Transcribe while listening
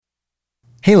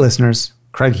Hey listeners,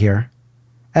 Craig here.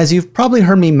 As you've probably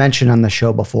heard me mention on the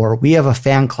show before, we have a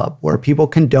fan club where people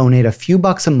can donate a few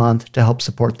bucks a month to help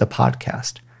support the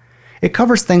podcast. It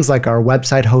covers things like our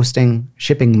website hosting,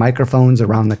 shipping microphones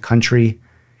around the country,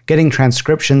 getting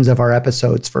transcriptions of our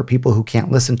episodes for people who can't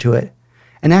listen to it,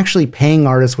 and actually paying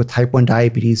artists with type 1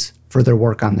 diabetes for their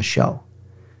work on the show.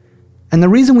 And the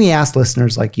reason we ask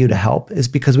listeners like you to help is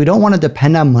because we don't want to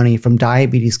depend on money from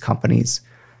diabetes companies,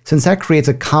 since that creates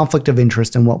a conflict of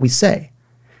interest in what we say.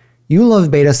 You love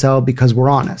Beta Cell because we're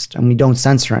honest and we don't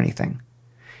censor anything.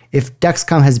 If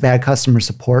Dexcom has bad customer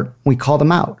support, we call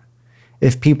them out.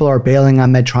 If people are bailing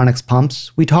on Medtronic's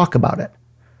pumps, we talk about it.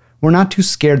 We're not too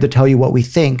scared to tell you what we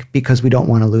think because we don't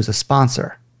want to lose a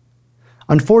sponsor.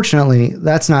 Unfortunately,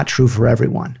 that's not true for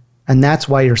everyone, and that's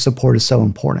why your support is so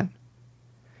important.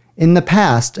 In the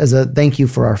past, as a thank you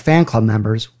for our fan club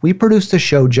members, we produced a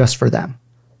show just for them,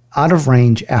 Out of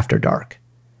Range After Dark.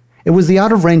 It was the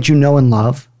Out of Range you know and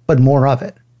love, but more of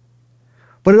it.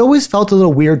 But it always felt a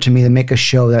little weird to me to make a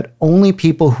show that only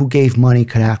people who gave money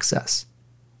could access.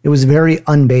 It was very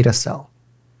un-Beta Cell.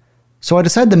 So I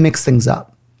decided to mix things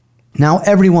up. Now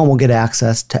everyone will get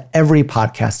access to every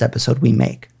podcast episode we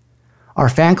make. Our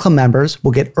fan club members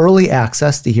will get early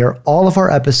access to hear all of our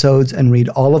episodes and read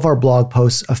all of our blog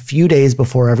posts a few days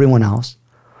before everyone else.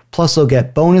 Plus they'll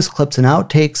get bonus clips and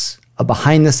outtakes, a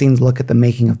behind-the-scenes look at the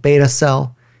making of Beta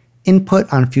Cell,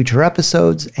 input on future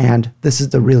episodes, and, this is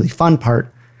the really fun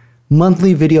part,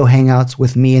 monthly video hangouts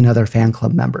with me and other fan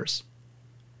club members.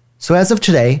 So as of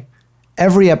today,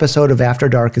 every episode of After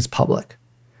Dark is public.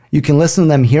 You can listen to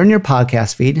them here in your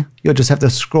podcast feed. You'll just have to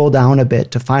scroll down a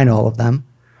bit to find all of them,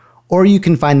 or you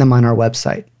can find them on our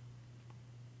website.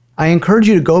 I encourage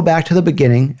you to go back to the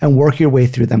beginning and work your way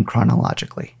through them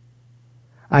chronologically.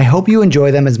 I hope you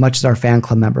enjoy them as much as our fan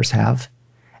club members have.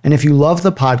 And if you love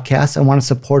the podcast and want to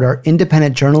support our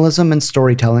independent journalism and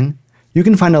storytelling, you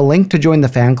can find a link to join the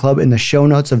fan club in the show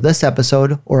notes of this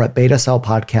episode or at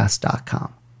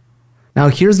betacellpodcast.com. Now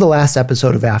here's the last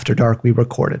episode of After Dark we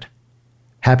recorded.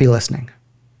 Happy listening.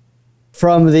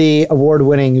 From the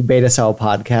award-winning Beta Cell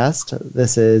podcast,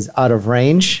 this is Out of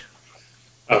Range.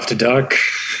 After Dark.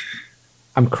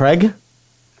 I'm Craig.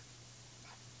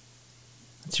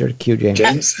 That's your cue,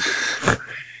 James.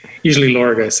 Usually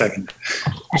Laura goes second.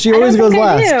 She always goes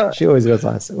last. She always goes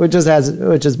last, which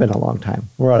has been a long time.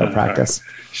 We're out of practice.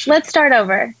 Let's start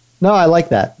over. No, I like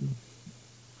that.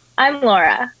 I'm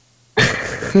Laura.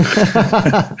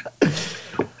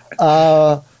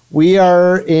 We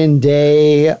are in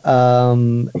day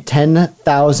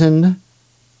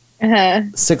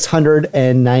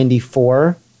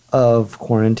 10,694 of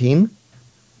quarantine.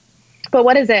 But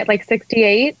what is it, like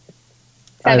 68?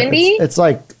 70? It's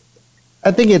like,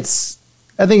 I think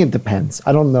it depends.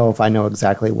 I don't know if I know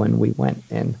exactly when we went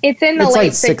in. It's in the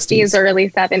late 60s, early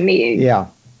 70s. Yeah.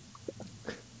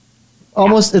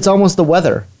 It's almost the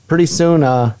weather. Pretty soon,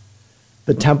 the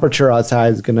temperature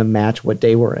outside is going to match what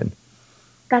day we're in.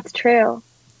 That's true.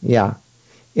 Yeah.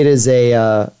 It is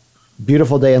a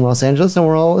beautiful day in Los Angeles, and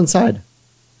we're all inside.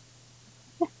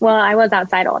 Well, I was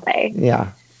outside all day.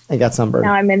 Yeah. I got sunburned.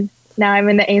 Now I'm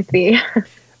in the AC.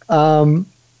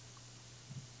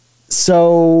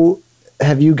 So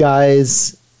have you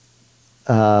guys,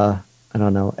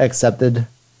 accepted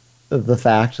the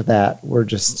fact that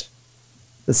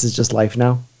this is just life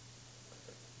now?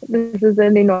 This is the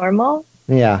new normal?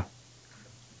 Yeah.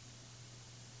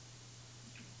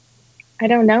 I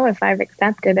don't know if I've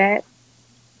accepted it.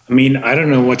 I mean, I don't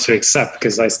know what to accept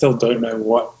because I still don't know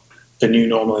what the new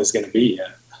normal is going to be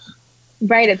yet.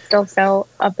 Right. It's still so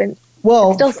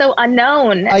still so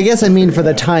unknown. I guess, for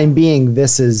the time being,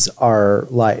 this is our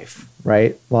life,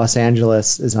 right? Los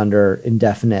Angeles is under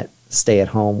indefinite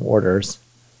stay-at-home orders.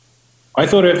 I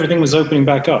thought everything was opening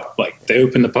back up. Like, they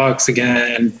opened the parks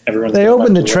again. They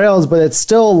opened the trails, but it's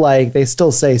still like, they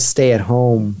still say stay at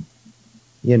home,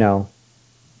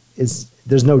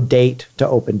 there's no date to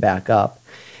open back up.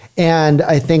 And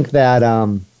I think that,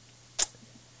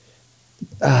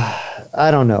 I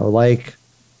don't know, like,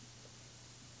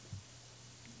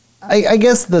 I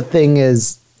guess the thing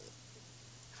is,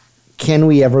 can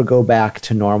we ever go back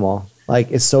to normal?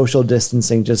 Like, is social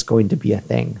distancing just going to be a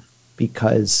thing?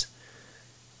 Because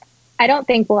I don't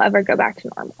think we'll ever go back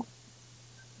to normal.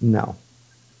 No.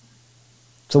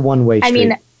 It's a one-way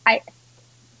street.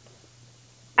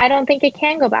 I don't think it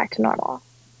can go back to normal.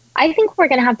 I think we're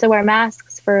going to have to wear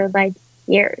masks for like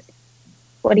years.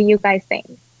 What do you guys think?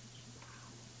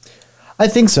 I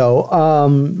think so.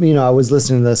 I was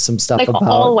listening to some stuff about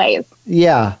always.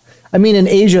 Yeah. In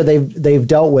Asia, they've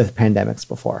dealt with pandemics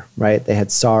before, right? They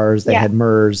had SARS, they had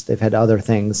MERS, they've had other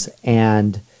things.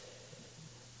 And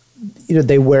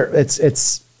they wear,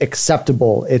 it's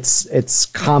acceptable. It's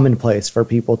commonplace for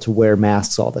people to wear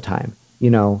masks all the time.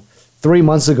 3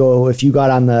 months ago, if you got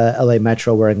on the LA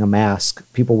Metro wearing a mask,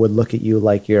 people would look at you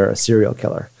like you're a serial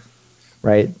killer,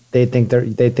 right? They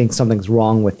think something's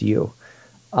wrong with you.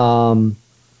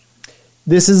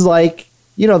 This is like,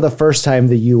 the first time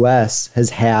the US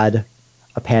has had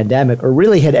a pandemic or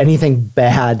really had anything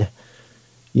bad,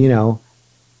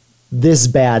 this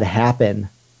bad happen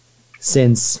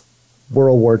since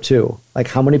World War II. Like,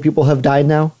 how many people have died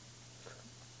now?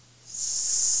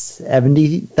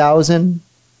 70,000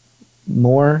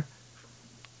 more?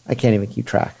 I can't even keep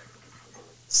track.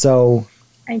 So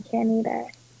I can't either.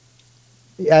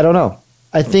 I don't know.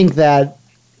 I think that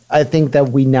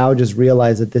we now just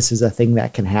realize that this is a thing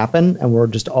that can happen, and we're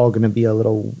just all going to be a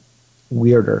little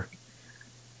weirder.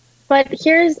 But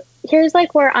here's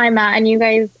like where I'm at, and you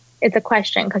guys, it's a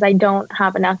question because I don't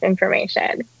have enough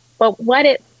information. But what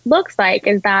it looks like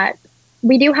is that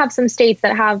we do have some states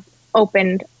that have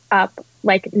opened up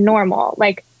like normal,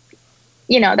 like,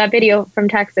 that video from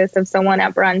Texas of someone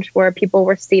at brunch where people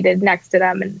were seated next to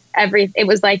them and it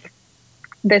was like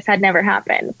this had never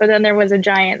happened. But then there was a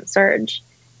giant surge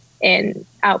in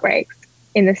outbreaks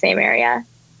in the same area.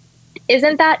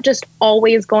 Isn't that just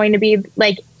always going to be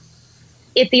like,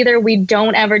 it's either we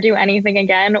don't ever do anything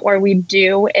again or we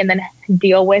do and then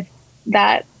deal with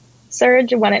that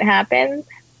surge when it happens?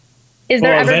 Is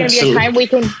there ever going to be a time we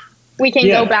can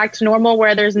go back to normal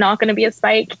where there's not going to be a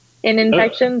spike in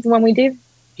infections when we do?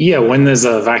 Yeah, when there's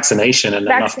a vaccination and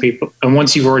enough people, and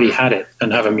once you've already had it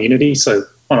and have immunity, so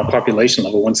on a population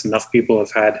level, once enough people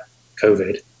have had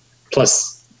COVID,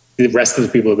 plus the rest of the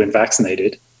people have been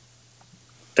vaccinated,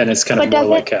 then it's kind of more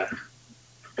like a...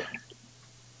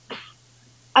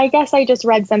 I guess I just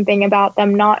read something about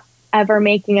them not ever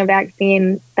making a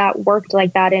vaccine that worked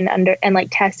like that and like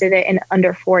tested it in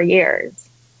under 4 years.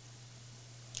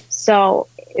 So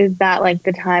is that like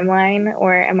the timeline,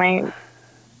 or am I?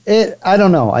 I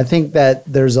don't know. I think that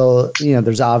there's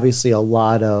obviously a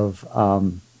lot of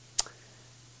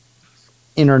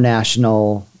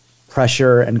international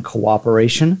pressure and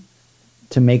cooperation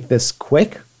to make this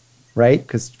quick, right?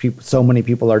 Because so many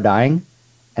people are dying,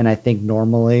 and I think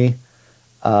normally,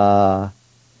 what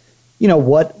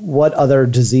other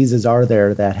diseases are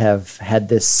there that have had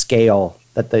this scale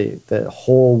that the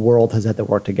whole world has had to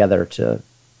work together to,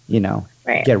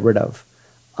 get rid of?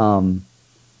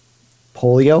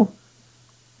 Polio.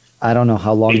 I don't know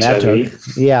how long that took.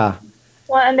 Yeah.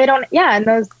 Well, and they don't. Yeah, and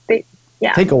those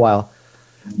take a while.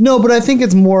 No, but I think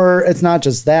it's more. It's not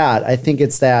just that. I think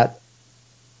it's that,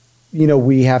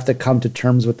 we have to come to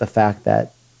terms with the fact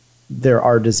that there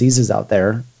are diseases out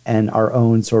there and our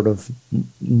own sort of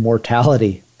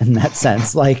mortality in that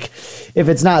sense. Like, if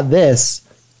it's not this,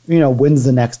 when's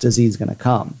the next disease going to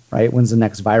come? Right? When's the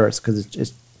next virus?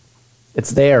 Because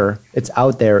it's there. It's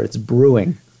out there. It's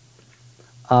brewing.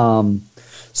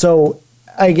 So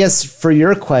I guess for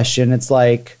your question, it's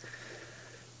like,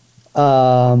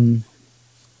 we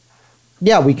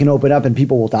can open up and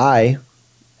people will die,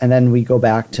 and then we go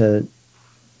back to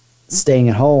staying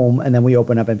at home, and then we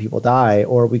open up and people die,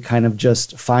 or we kind of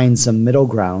just find some middle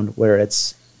ground where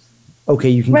it's okay.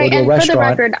 You can go to a restaurant. For the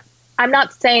record, I'm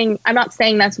not saying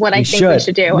that's what I think we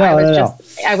should do.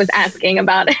 I was asking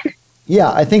about it.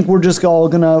 Yeah, I think we're just all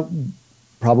gonna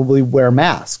probably wear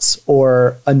masks,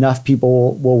 or enough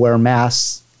people will wear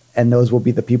masks, and those will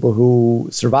be the people who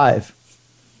survive.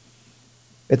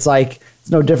 It's like,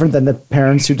 it's no different than the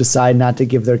parents who decide not to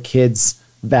give their kids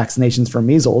vaccinations for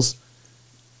measles.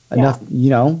 Enough, you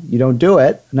don't do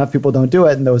it. Enough people don't do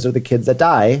it, and those are the kids that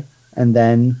die. And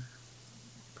then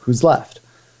who's left?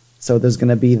 So there's going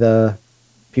to be the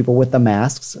people with the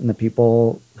masks and the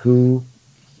people who...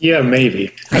 Yeah,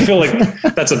 maybe. I feel like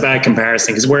that's a bad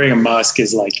comparison, because wearing a mask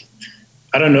is like,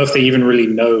 I don't know if they even really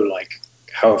know like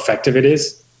how effective it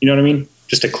is. You know what I mean?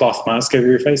 Just a cloth mask over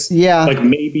your face. Yeah. Like,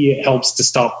 maybe it helps to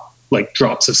stop like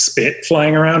drops of spit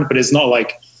flying around, but it's not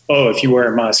like, oh, if you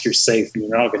wear a mask, you're safe and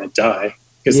you're not going to die.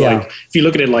 Because like, if you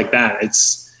look at it like that,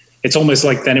 it's almost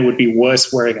like then it would be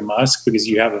worse wearing a mask because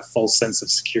you have a false sense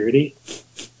of security.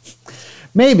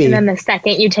 Maybe. And then the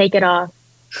second you take it off.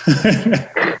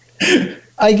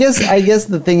 I guess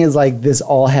the thing is, like, this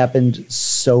all happened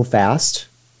so fast,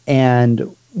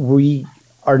 and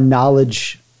our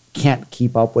knowledge can't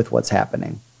keep up with what's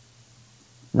happening,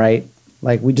 right?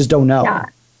 Like, we just don't know. Yeah.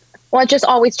 Well, it's just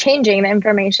always changing, the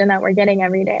information that we're getting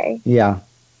every day. Yeah.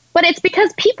 But it's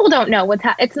because people don't know what's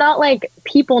it's not like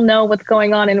people know what's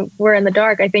going on and we're in the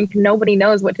dark. I think nobody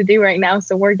knows what to do right now,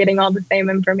 so we're getting all the same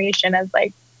information as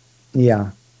like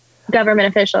government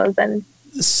officials and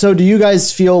So do you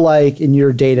guys feel like in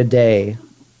your day-to-day,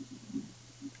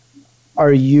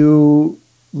 are you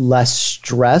less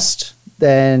stressed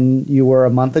than you were a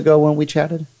month ago when we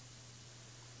chatted?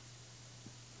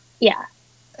 Yeah.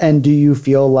 And do you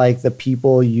feel like the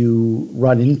people you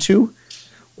run into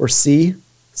or see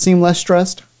seem less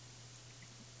stressed?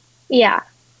 Yeah.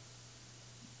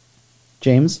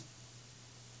 James?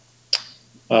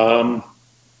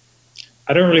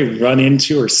 I don't really run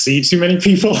into or see too many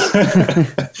people.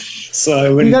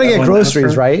 So you got to get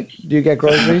groceries, right? Do you get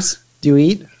groceries? Do you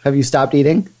eat? Have you stopped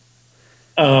eating?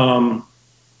 I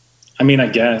mean, I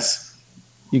guess.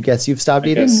 You guess you've stopped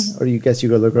eating? Or you guess you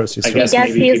go to the grocery store? I guess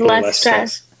maybe he's less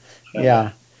stressed.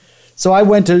 Yeah. So I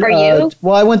went to,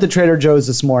 I went to Trader Joe's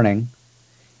this morning,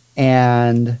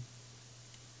 and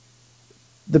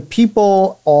the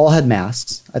people all had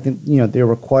masks. I think, they're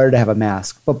required to have a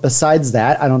mask. But besides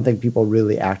that, I don't think people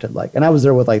really acted like, and I was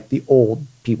there with like the old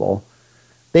people.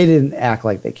 They didn't act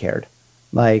like they cared.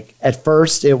 Like at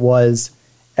first it was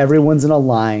everyone's in a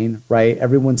line, right?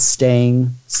 Everyone's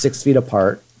staying 6 feet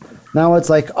apart. Now it's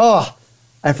like, oh,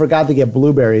 I forgot to get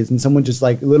blueberries. And someone just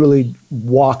like literally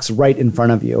walks right in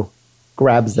front of you,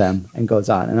 grabs them and goes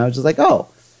on. And I was just like, oh,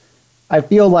 I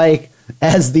feel like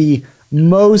as the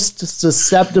most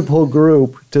susceptible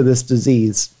group to this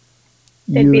disease,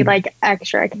 it'd be like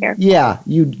extra careful. Yeah,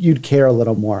 you'd care a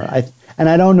little more. And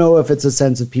I don't know if it's a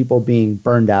sense of people being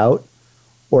burned out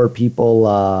or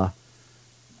people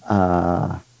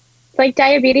it's like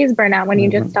diabetes burnout when you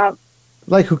just stop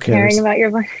like who cares caring about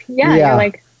your body. Yeah, you're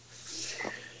like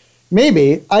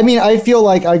maybe. I mean, I feel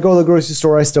like I go to the grocery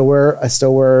store, I still wear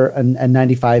a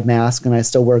N95 mask and I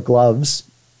still wear gloves,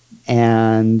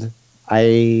 and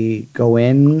I go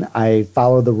in, I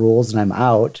follow the rules, and I'm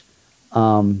out.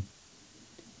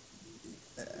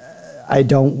 I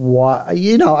don't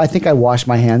I think I wash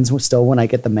my hands still when I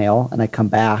get the mail and I come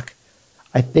back.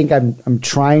 I think I'm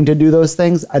trying to do those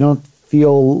things. I don't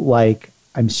feel like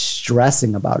I'm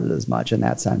stressing about it as much in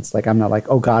that sense. Like I'm not like,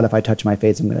 oh God, if I touch my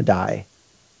face, I'm going to die.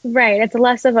 Right. It's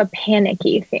less of a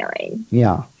panicky feeling.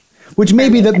 Yeah. Which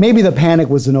maybe the panic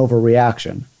was an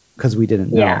overreaction because we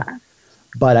didn't know. Yeah.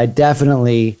 But I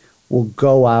definitely will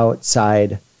go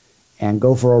outside and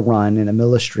go for a run in the middle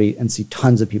of the street and see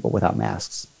tons of people without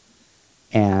masks.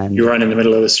 And you run in the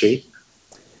middle of the street?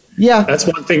 Yeah. That's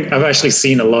one thing I've actually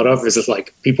seen a lot of, is just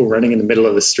like people running in the middle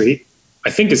of the street. I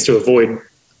think it's to avoid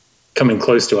coming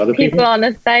close to other people. People on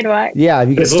the sidewalk. Yeah, if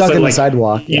you get stuck in the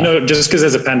sidewalk. You know, just because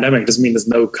there's a pandemic doesn't mean there's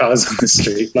no cars on the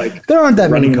street. Like there aren't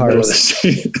that many cars. In the middle of the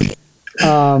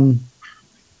street.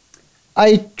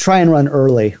 I try and run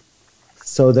early.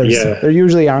 So there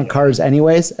usually aren't cars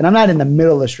anyways. And I'm not in the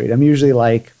middle of the street. I'm usually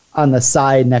like on the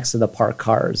side next to the parked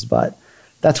cars. But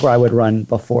that's where I would run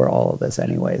before all of this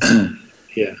anyways.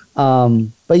 Yeah.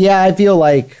 But yeah, I feel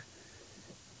like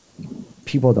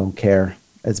people don't care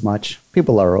as much.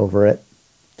 People are over it.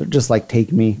 They're just like,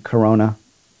 take me, Corona.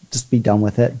 Just be done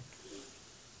with it.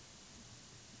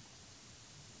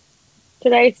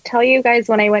 Did I tell you guys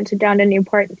when I went down to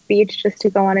Newport Beach just to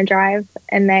go on a drive,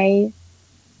 and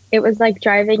it was like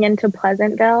driving into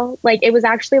Pleasantville. Like it was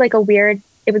actually like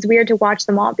it was weird to watch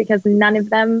them all because none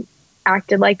of them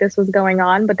acted like this was going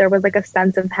on, but there was like a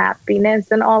sense of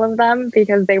happiness in all of them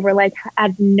because they were like,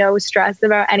 had no stress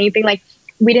about anything. Like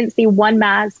we didn't see one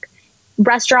mask.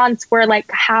 Restaurants were like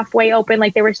halfway open,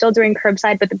 like they were still doing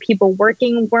curbside, but the people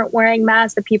working weren't wearing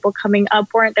masks. The people coming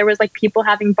up weren't. There was like people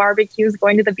having barbecues,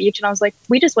 going to the beach, and I was like,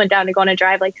 we just went down to go on a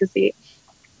drive, like to see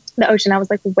the ocean. I was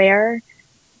like, where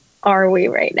are we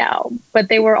right now? But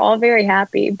they were all very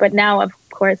happy. But now, of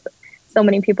course, so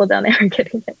many people down there are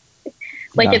getting it.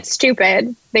 Like it's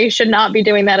stupid. They should not be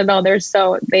doing that at all.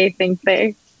 They think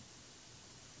they.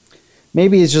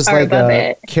 Maybe it's just like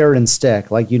a carrot and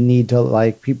stick. Like you need to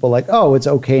like people like, oh, it's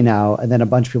okay now. And then a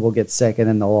bunch of people get sick and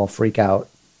then they'll all freak out.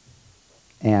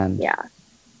 And yeah.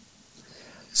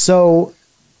 So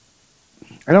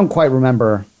I don't quite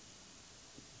remember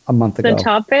a month ago. The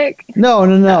topic? No.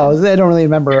 I don't really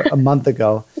remember a month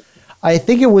ago. I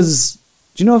think it was,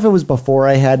 do you know if it was before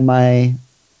I had my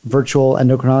virtual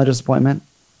endocrinologist appointment?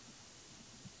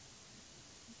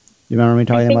 You remember me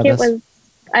talking about this?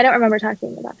 I don't remember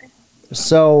talking about it.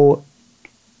 So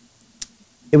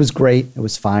it was great. It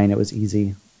was fine. It was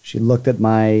easy. She looked at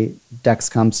my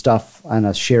Dexcom stuff on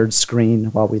a shared screen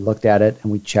while we looked at it,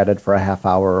 and we chatted for a half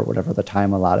hour or whatever the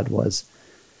time allotted was.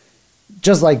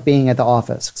 Just like being at the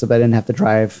office, except I didn't have to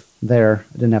drive there.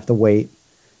 I didn't have to wait.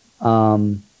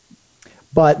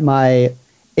 But my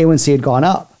A1C had gone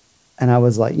up. And I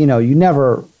was like, you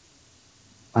never,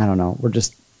 I don't know, we're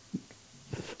just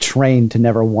trained to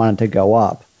never want it to go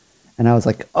up. And I was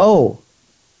like, oh,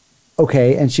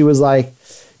 okay. And she was like,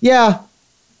 yeah,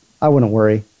 I wouldn't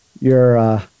worry.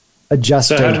 You're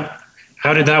adjusting. So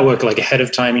how did that work? Like ahead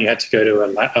of time, you had to go to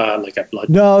a blood.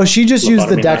 No, she just used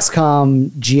the lab? Dexcom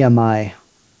GMI.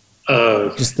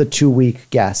 Oh, Just the 2-week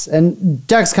guess. And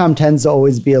Dexcom tends to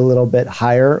always be a little bit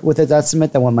higher with its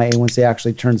estimate than what my A1C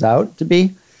actually turns out to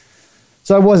be.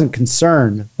 So I wasn't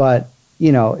concerned, but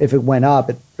if it went up,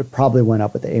 it probably went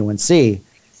up with the A1C.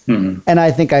 mm-hmm. And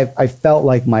I think I felt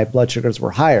like my blood sugars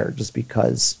were higher just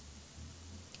because,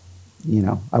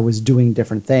 I was doing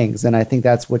different things. And I think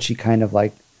that's what she kind of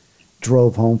like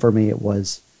drove home for me. It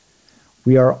was,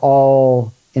 we are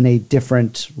all in a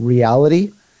different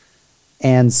reality.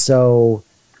 And so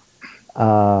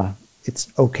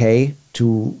it's okay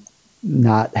to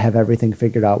not have everything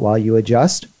figured out while you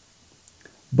adjust.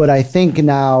 But I think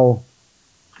now,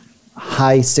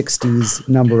 high 60s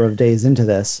number of days into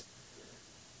this,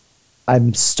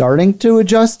 I'm starting to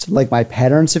adjust. Like my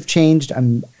patterns have changed.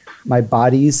 My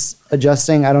body's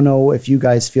adjusting. I don't know if you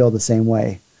guys feel the same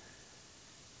way.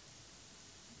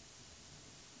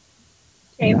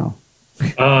 Same.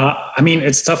 I mean,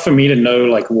 it's tough for me to know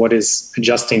like what is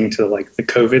adjusting to like the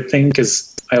COVID thing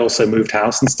because I also moved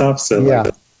house and stuff. So Yeah.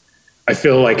 like, I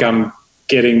feel like I'm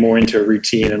getting more into a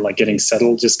routine and like getting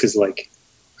settled just because like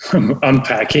I'm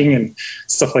unpacking and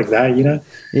stuff like that,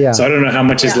 Yeah. So I don't know how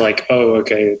much is like, oh,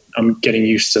 okay, I'm getting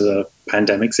used to the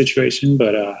pandemic situation.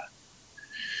 But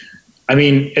I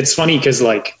mean, it's funny because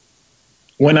like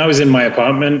when I was in my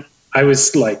apartment, I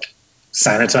was like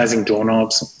sanitizing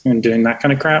doorknobs and doing that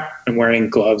kind of crap and wearing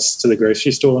gloves to the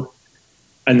grocery store.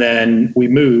 And then we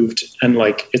moved and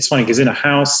like, it's funny because in a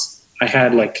house, I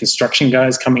had like construction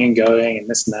guys coming and going and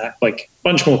this and that, like a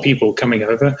bunch more people coming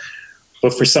over.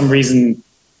 But for some reason,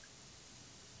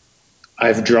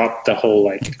 I've dropped the whole,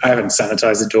 like, I haven't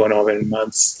sanitized the doorknob in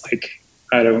months. Like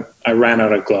I ran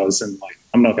out of gloves and like,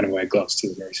 I'm not going to wear gloves to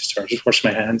the grocery store. I just wash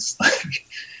my hands.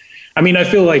 I mean, I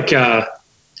feel like,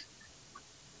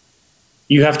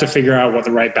 you have to figure out what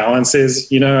the right balance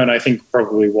is, and I think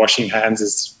probably washing hands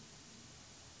is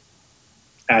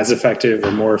as effective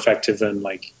or more effective than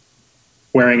like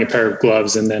wearing a pair of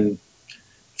gloves. And then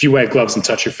if you wear gloves and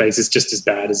touch your face, it's just as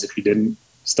bad as if you didn't,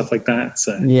 stuff like that.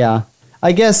 So Yeah.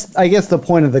 I guess the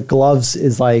point of the gloves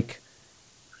is like,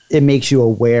 it makes you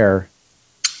aware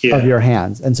of your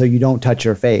hands. And so you don't touch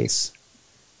your face.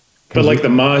 But like the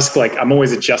mask, like I'm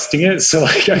always adjusting it. So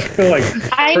like, I feel like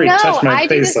I know, I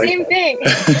do the same thing.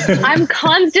 I'm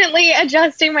constantly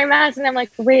adjusting my mask and I'm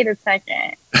like, wait a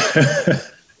second.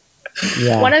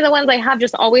 Yeah. One of the ones I have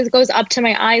just always goes up to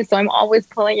my eyes. So I'm always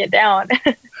pulling it down.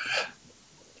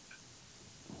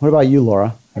 What about you,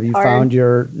 Laura? Have you found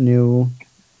your new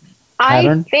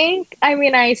pattern?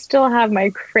 I still have my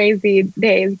crazy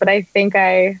days, but I think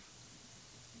I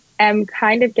am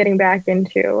kind of getting back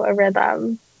into a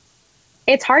rhythm.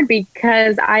 It's hard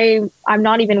because I'm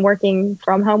not even working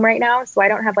from home right now. So I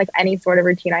don't have like any sort of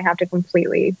routine. I have to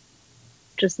completely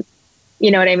just, you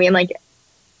know what I mean? Like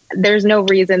there's no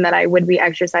reason that I would be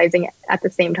exercising at the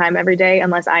same time every day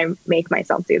unless I make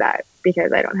myself do that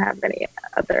because I don't have any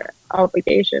other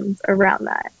obligations around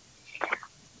that.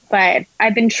 But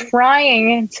I've been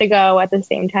trying to go at the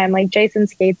same time. Like Jason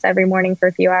skates every morning for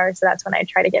a few hours. So that's when I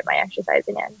try to get my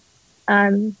exercising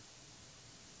in.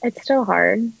 It's still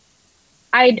hard.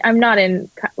 I'm not in,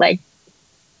 like,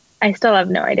 I still have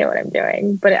no idea what I'm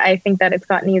doing, but I think that it's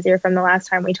gotten easier from the last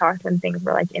time we talked when things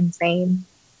were like insane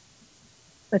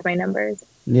with my numbers.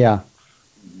 Yeah.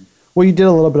 Well, you did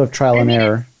a little bit of trial and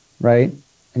error, right?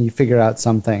 And you figured out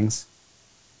some things.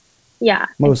 Yeah.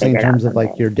 Mostly in terms of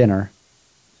like your dinner.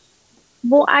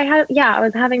 Well, I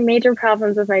was having major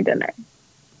problems with my dinner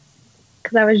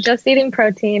because I was just eating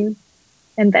protein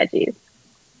and veggies.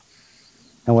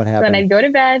 And what happened? So then I'd go to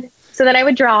bed. So then I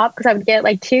would drop because I would get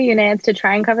like 2 units to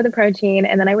try and cover the protein.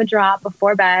 And then I would drop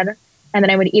before bed. And then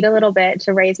I would eat a little bit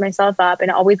to raise myself up and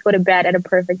always go to bed at a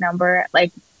perfect number.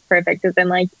 Like perfect is in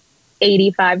like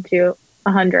 85 to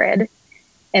 100.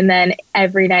 And then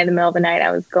every night in the middle of the night,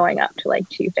 I was going up to like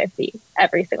 250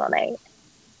 every single night.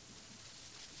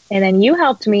 And then you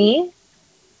helped me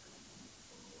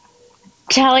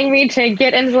telling me to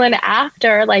get insulin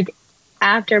before, like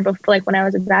when I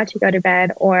was about to go to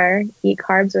bed or eat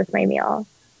carbs with my meal.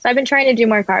 So I've been trying to do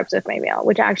more carbs with my meal,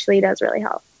 which actually does really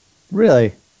help.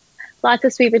 Really? Lots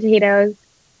of sweet potatoes,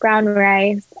 brown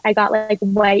rice. I got like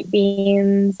white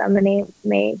beans I'm going to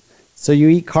make. So you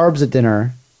eat carbs at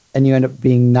dinner and you end up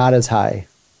being not as high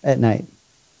at night.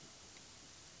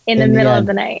 In the middle of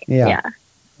the night. Yeah.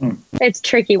 It's a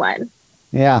tricky one.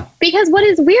 Yeah. Because what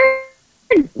is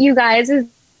weird, you guys, is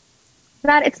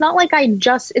that it's not like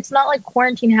it's not like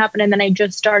quarantine happened and then I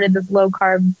just started this low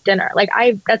carb dinner. Like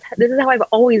this is how I've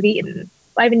always eaten.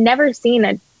 I've never seen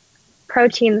a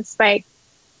protein spike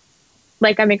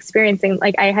like I'm experiencing.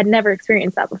 Like I had never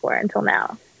experienced that before until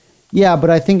now. Yeah, but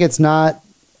I think it's not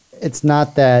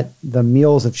that the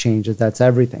meals have changed, it's that's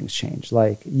everything's changed.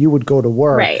 Like you would go to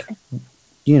work, right,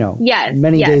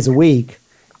 many days a week,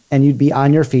 and you'd be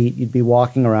on your feet, you'd be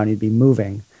walking around, you'd be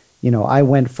moving. I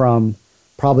went from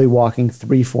probably walking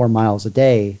 3-4 miles a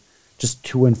day just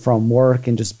to and from work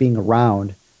and just being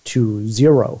around to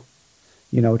 0,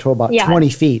 to about 20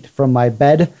 feet from my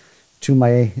bed to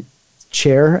my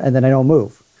chair, and then I don't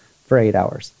move for 8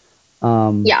 hours.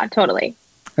 Yeah, totally.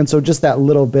 And so just that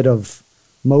little bit of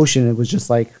motion, it was just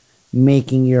like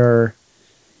making your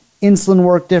insulin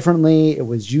work differently. It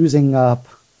was using up,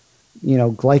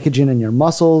 glycogen in your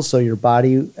muscles. So your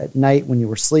body at night when you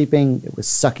were sleeping, it was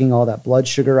sucking all that blood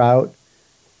sugar out.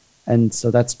 And so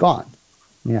that's gone.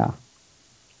 Yeah.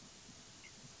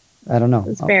 I don't know.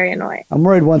 It's very annoying. I'm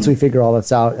worried once we figure all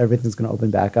this out, everything's going to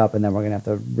open back up and then we're going to have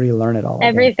to relearn it all.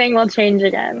 Everything will change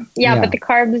again. Yeah, but the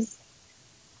carbs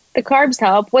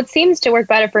help. What seems to work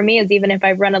better for me is even if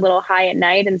I run a little high at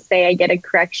night and say I get a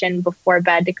correction before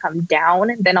bed to come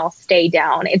down, then I'll stay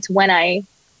down. It's when I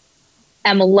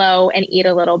am low and eat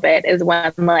a little bit is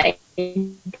when like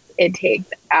it takes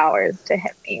hours to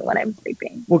hit me when I'm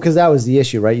sleeping. Well, because that was the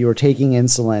issue, right? You were taking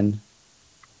insulin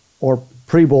or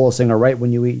pre-bolusing or right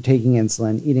when you eat taking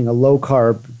insulin, eating a low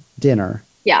carb dinner.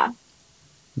 Yeah.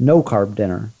 No carb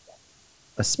dinner.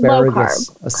 Asparagus.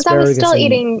 Because I was still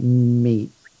eating meat.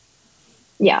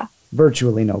 Yeah.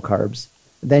 Virtually no carbs.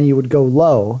 Then you would go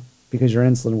low because your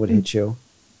insulin would hit you.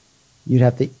 You'd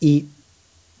have to eat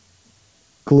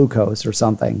glucose or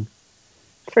something.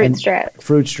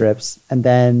 Fruit strips. And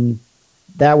then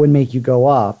that would make you go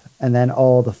up. And then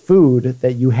all the food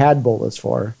that you had bolus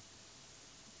for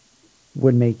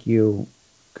would make you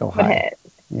go high.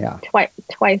 Yeah.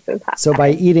 Twice as high. So by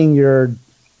eating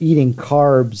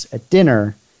carbs at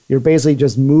dinner, you're basically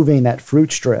just moving that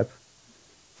fruit strip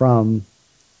from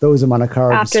those amount of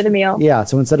carbs after the meal. Yeah.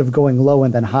 So instead of going low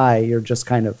and then high, you're just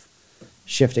kind of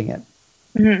shifting it.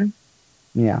 Mm-hmm.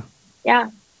 Yeah. Yeah.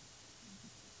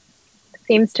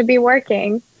 Seems to be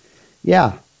working.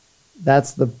 Yeah.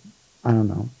 That's the,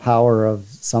 power of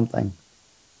something.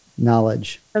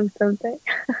 Knowledge. Of something.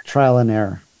 Trial and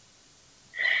error.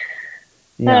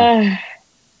 Yeah.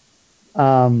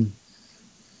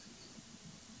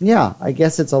 Yeah, I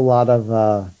guess it's a lot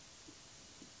of,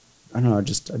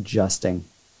 just adjusting.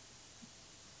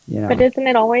 But isn't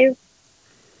it always?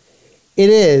 It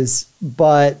is,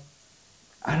 but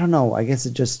I don't know. I guess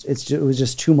it was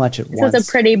just too much at once. It was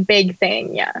a pretty big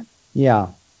thing, yeah. Yeah,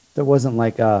 there wasn't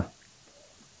like a,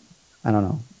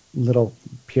 little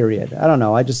period. I don't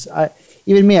know.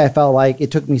 Even me, I felt like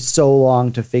it took me so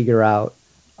long to figure out,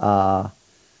 how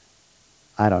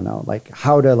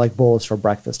to bolus for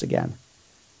breakfast again.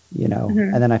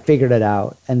 Mm-hmm. And then I figured it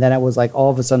out. And then it was like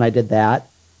all of a sudden I did that.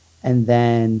 And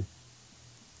then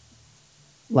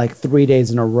 3 days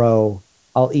in a row,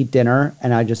 I'll eat dinner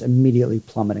and I just immediately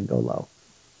plummet and go low.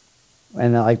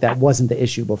 And that wasn't the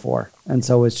issue before. And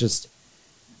so it's just,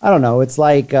 I don't know. It's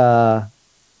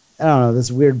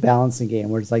this weird balancing game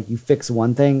where it's you fix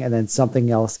one thing and then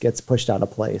something else gets pushed out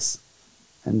of place.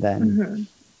 And then,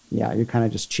 you're kind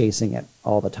of just chasing it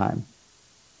all the time.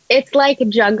 It's like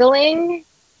juggling.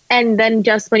 And then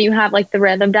just when you have the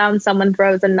rhythm down, someone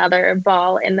throws another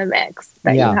ball in the mix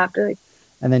that you have to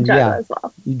and then juggle as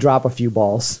well. You drop a few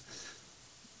balls,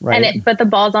 right? But the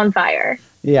ball's on fire.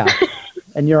 Yeah,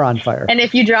 and you're on fire. And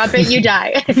if you drop it, you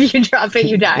die. If you drop it,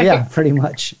 you die. Yeah, pretty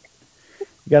much.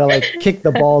 You gotta kick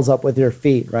the balls up with your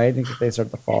feet, right? And they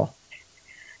start to fall.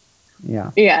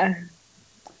 Yeah. Yeah.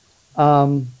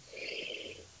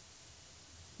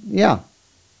 Yeah.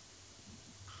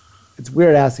 It's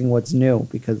weird asking what's new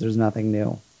because there's nothing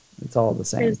new. It's all the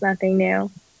same. There's nothing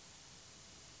new.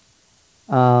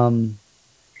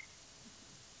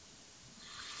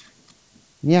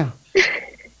 Yeah.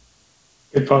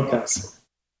 Good podcast.